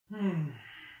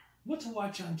What to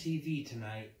watch on TV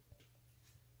tonight?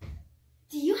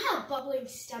 Do you have a bubbling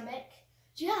stomach?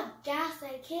 Do you have gas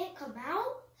that can't come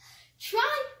out?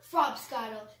 Try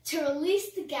FrobScottle to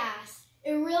release the gas.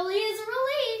 It really is a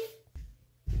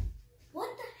relief.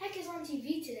 What the heck is on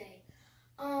TV today?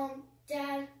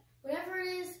 Dad, whatever it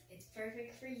is, it's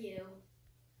perfect for you.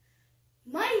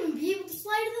 You might even be able to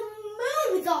fly to the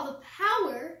moon with all the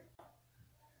power.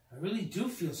 I really do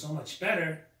feel so much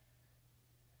better.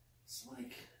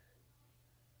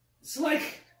 It's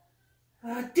like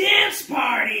a dance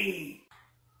party.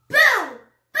 Boom!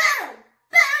 Boom!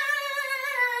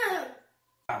 Boom!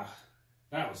 Wow,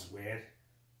 that was weird.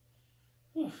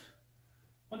 Whew.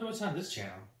 Wonder what's on this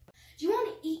channel. Do you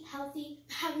want to eat healthy,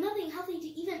 but have nothing healthy to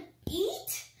even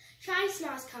eat? Try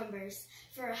SnozzCumbers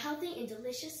for a healthy and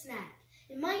delicious snack.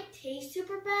 It might taste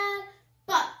super bad,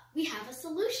 but we have a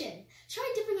solution.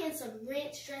 Try dipping in some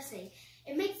ranch dressing.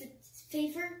 It makes the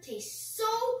flavor taste so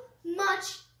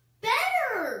much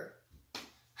better.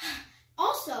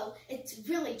 Also, it's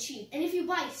really cheap, and if you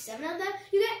buy 7 of them,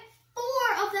 you get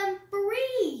 4 of them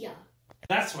free.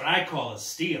 That's what I call a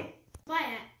steal. Buy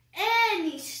at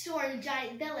any store in the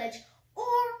Giant Village or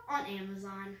on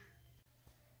Amazon.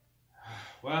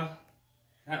 Well,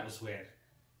 that was weird.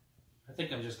 I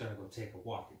think I'm just gonna go take a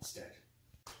walk instead.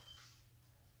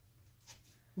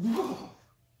 Whoa,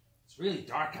 it's really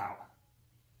dark out,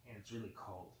 and it's really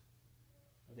cold.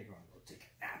 I think I'm gonna go take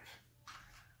a nap.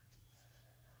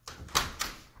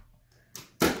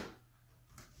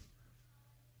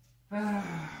 My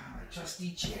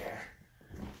trusty chair.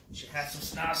 Should have some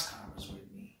SnozzCumbers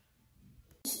with me.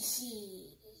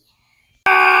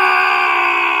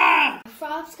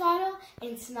 FrobScottle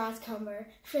and SnozzCumber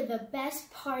for the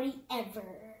best party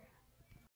ever.